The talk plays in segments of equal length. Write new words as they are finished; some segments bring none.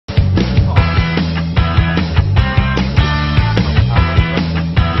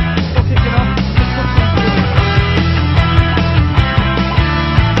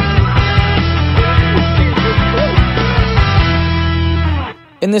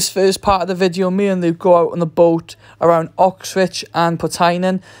In this first part of the video, me and Luke go out on the boat around Oxwich and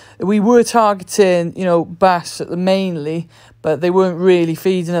Eynon. We were targeting, you know, bass mainly, but they weren't really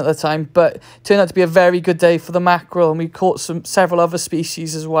feeding at the time. But it turned out to be a very good day for the mackerel, and we caught several other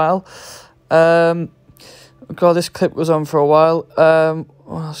species as well. God, this clip was on for a while.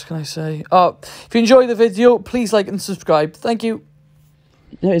 What else can I say? Oh, if you enjoy the video, please like and subscribe. Thank you.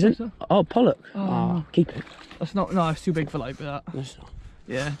 No, is it? Oh, pollock. Oh, keep it. That's not. No, it's too big for like that. That's not.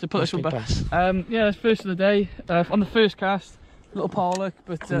 Yeah, to put this one back. Bass. Yeah, that's first of the day. On the first cast, little pollock,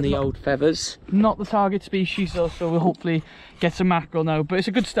 but and the old feathers. Not the target species though, so we'll hopefully get some mackerel now. But it's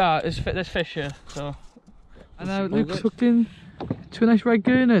a good start. There's fish here, so. And now Luke's hooked in to a nice red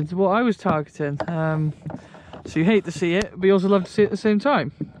gurnard, what I was targeting. So you hate to see it, but you also love to see it at the same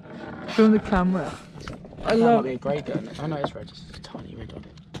time. Showing the camera. I love. Might be a grey gurnard. I know it's red, just a tiny red on it.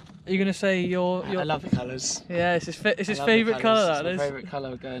 Are you gonna say your? I love the colours. Yeah, it's his favourite colour. That is. My favourite colour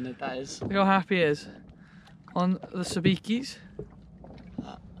of gurnard. That is. Look how happy he is on the sabikis.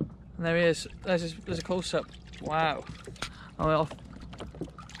 And there he is. There's a close up. Wow. Oh,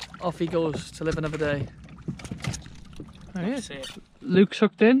 off he goes to live another day. There he is. Luke's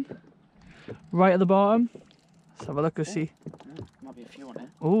hooked in. Right at the bottom. Let's have a look and see. Might be a few on it.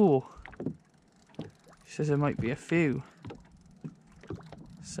 Oh. She says there might be a few.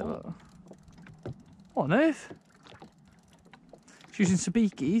 So, what on earth? She's using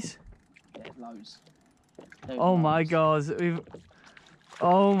sabikis. Yeah, loads. Oh my god,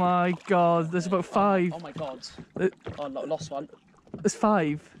 oh my god, there's about 5. Oh my god. Oh, lost one. There's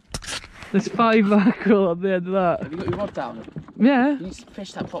 5. There's 5 mackerel on the end of that. Have you got your rod down? Yeah. You need to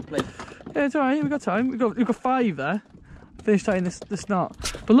fish that properly. Yeah, it's alright, we've got time. We've got 5 there. Finish tying this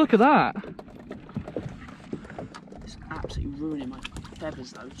knot. But look at that. It's absolutely ruining my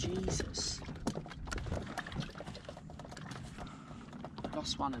feathers though, Jesus.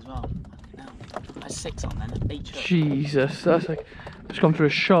 Lost one as well. That's 6 on then, each hook. Jesus, that's like, it's gone through a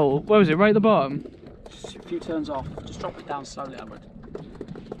shoal. Where was it, right at the bottom? Just a few turns off, just drop it down slowly, I would.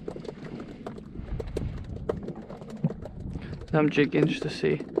 I'm jigging just to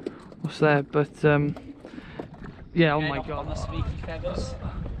see what's there, but yeah, oh my god. On the sneaky feathers.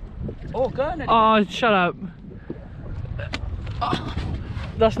 Oh, gurnard! Oh, shut up. Oh.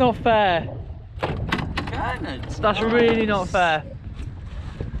 That's not fair. Gurnard! That's really not fair.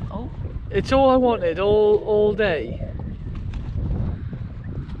 Oh. It's all I wanted all day.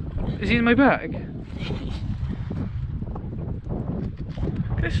 Is he in my bag?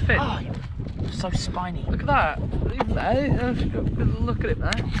 Look at this fin. Oh, so spiny. Look at that. Even there. Look at him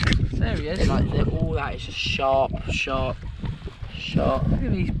there. There he is. Like all that is just sharp. Look at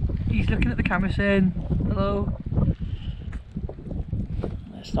him. He's looking at the camera saying hello.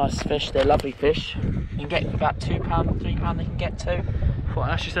 It's nice fish. They're lovely fish. You can get about £2, £3. They can get to. Well,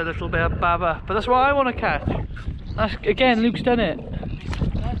 that's just a little bit of baba, but that's what I want to catch. That's, again, Luke's done it.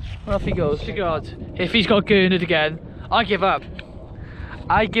 Well, off he goes. To God, if he's got gurnard again, I give up.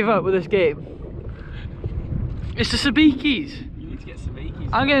 I give up with this game. It's the sabikis. You need to get sabikis.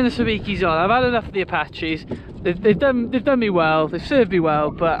 I'm getting the sabikis on. I've had enough of the Apaches. They've done me well. They've served me well.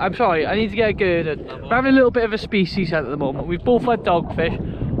 But I'm sorry. I need to get a gurnard. We're having a little bit of a species hunt at the moment. We've both had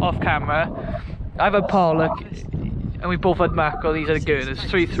dogfish off camera. I've had pollock, and we both had mackerel. He's had a gurnard. It's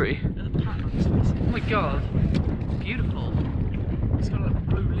 3-3. Oh my god, beautiful. It's got like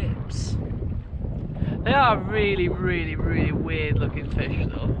blue lips. They are really weird looking fish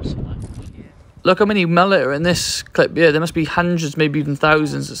though. Look how many mullet are in this clip. Yeah, there must be hundreds, maybe even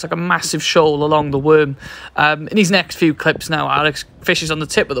thousands. It's like a massive shoal along the worm. In these next few clips now, Alex fishes on the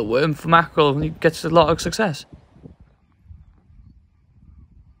tip of the worm for mackerel and he gets a lot of success.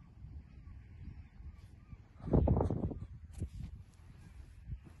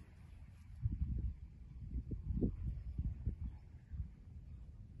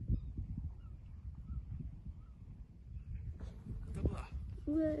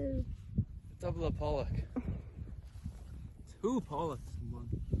 Whoa. Double a pollock. 2 pollocks in one.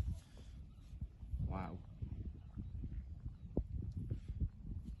 Wow.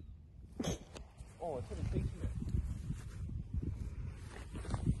 Oh, it's really big here.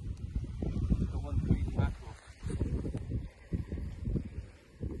 Got one green mackerel.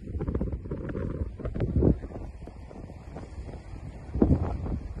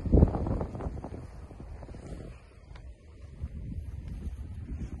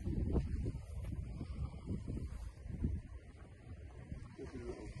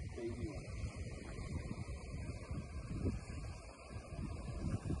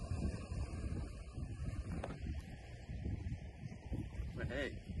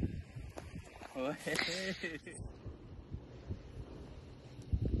 Hey. Oh, hey.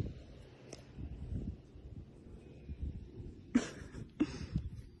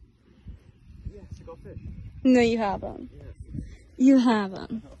 got a fish. No, you haven't. Yes. You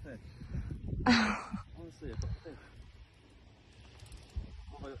haven't. I've got a fish. Honestly, I've got a fish.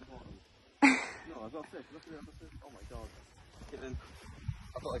 What have I got at the bottom? No, I've got a fish. Look at the fish. Oh my god. Get in.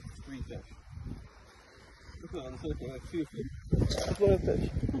 I've got like 3 fish. Look at that on the circle, like 2 fish. I've got a fish.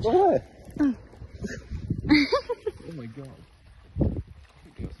 Go away. Oh. Oh my god. I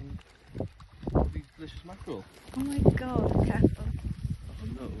think I got some these delicious mackerel. Oh my god, be careful. Oh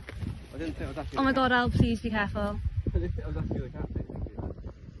no. I didn't think I was actually Oh my god, Al, please be careful. I didn't think I was actually the catfish.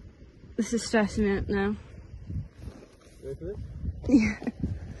 This is stressing me out now. You ready for this? Yeah.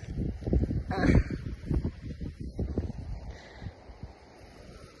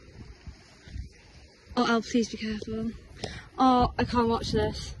 Oh, Al, please be careful. Oh, I can't watch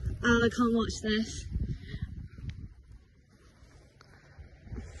this. Al, I can't watch this.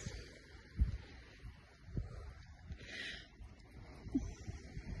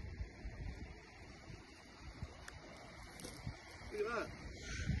 Look at that.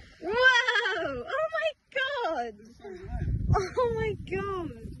 Whoa! Oh my god! Oh my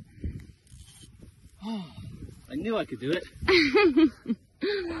god! I knew I could do it.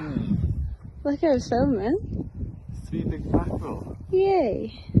 Look, I was filming. 3 big mackerel.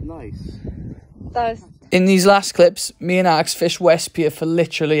 Yay. Nice. That was... In these last clips, me and Alex fished West Pier for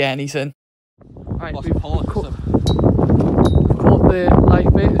literally anything. Right, Lost we've pollock or caught something. the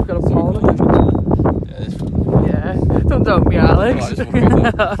live bait, we've got a pollock. Yeah, don't doubt me, Alex.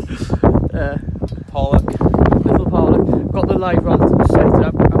 Pollock. Little pollock. Got the live rod set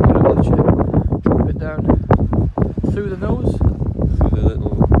up. I'm going to watch it. Drop it down through the nose. Through the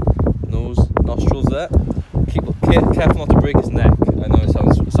little nostrils there. Careful not to break his neck. I know it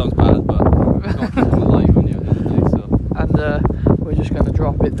sounds bad, but you can't keep him alive when you're at the end of the day, so. And we're just going to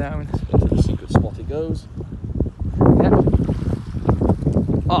drop it down. Into the secret spot it goes. Yeah.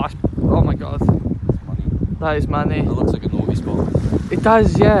 Oh my god. Money. That is money. It looks like a naughty spot. It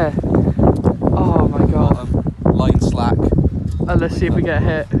does, yeah. Oh my god. Line slack. And let's see if we get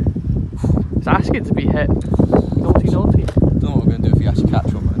hit. It's asking to be hit. Naughty, naughty. Don't know what we're going to do if you actually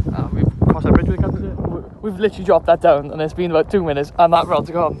catch one, man. We've crossed that bridge with the We've literally dropped that down and it's been about 2 minutes and that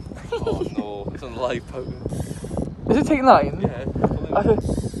rod's gone. Oh no, it's on live potent. Is it take 9? Yeah.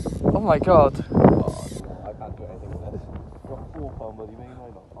 Oh my god. Oh no, I can't do anything with this. Got 4 pound, buddy. Maybe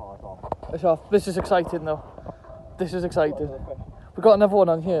not. Oh, it's off. It's off. This is exciting though. This is exciting. We've got another one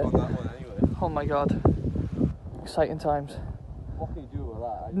on here. On that one anyway. Oh my god. Exciting times. What can you do with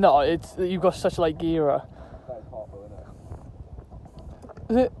that? No, it's you've got such like gear. That is hot though,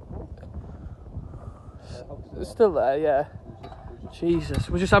 isn't it? Is it? It's still there, yeah. Jesus,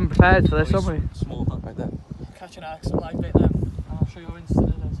 we're just unprepared for this, aren't we? Small hut right there. Catching Alex on live bait now, and I'll show you how instant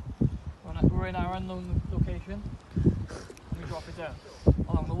it is. We're in our unknown location. We drop it down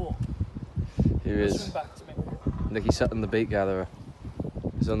along the wall. Here he is. Swing back to me. Nicky Sutton, the bait gatherer.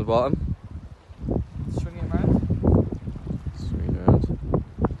 Is he on the bottom? Swing him round. Swing around.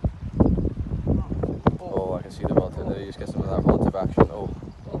 Oh, I can see the rod in there. You just get some of that relative action. Oh.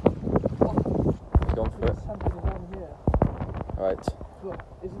 He's gone for it. Something is on here. Alright. Look,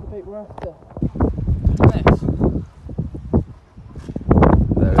 this is the bait we're after.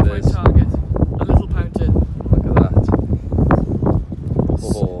 There it is. Target. A little pounted. Look at that.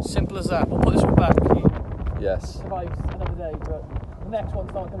 Oh. Simple as that. We'll put this one back. He Yes. survives another day, but the next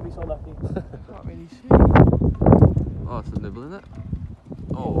one's not going to be so lucky. Can't really see. Oh, it's a nibble in it.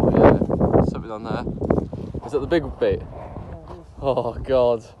 Oh yeah. Something on there. Is that the big bait? Yeah, it is. Oh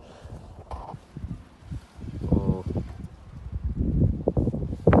god. Oh.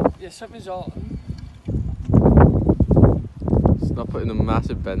 Yeah, something's on. It's not putting a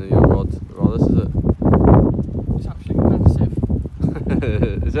massive bend in your rod, this is it? It's absolutely massive.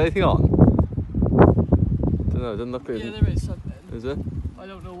 Is there anything on? Don't know, it doesn't look like Yeah, there is something. Is it? I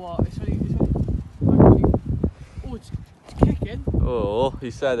don't know what. It's really oh, it's kicking. Oh,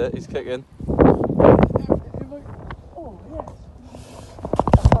 he said it, he's kicking. Oh, yes.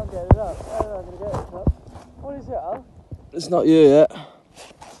 I can't get it up. I don't know I'm going to get it up. What is it, Al? It's not you yet.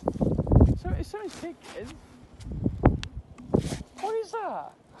 Something's kicking. What is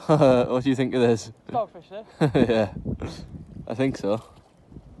that? What do you think it is? Dogfish there. Yeah, I think so.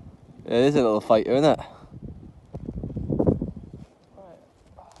 Yeah, it is a little fighter, isn't it? Right.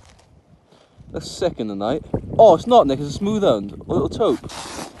 That's sick in the night. Oh, it's not, Nick, it's a smooth hound. A little taupe.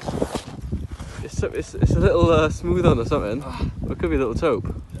 It's a little smooth hound or something. Or it could be a little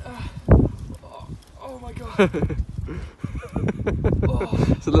taupe. Oh my god.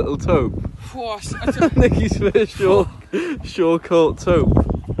 It's a little taupe. What? Nicky's fish, short coat taupe.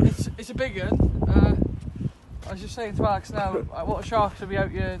 It's a big one. I was just saying to Alex now, what sharks will be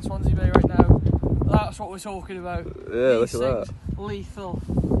out here in Swansea Bay right now? That's what we're talking about. Yeah, These look at things, lethal.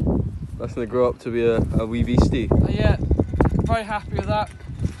 That's going to grow up to be a wee beastie. Yeah, very happy with that.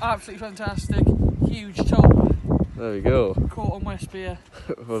 Absolutely fantastic. Huge tope. There we go. Caught on West Pier.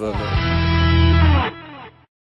 Hold on.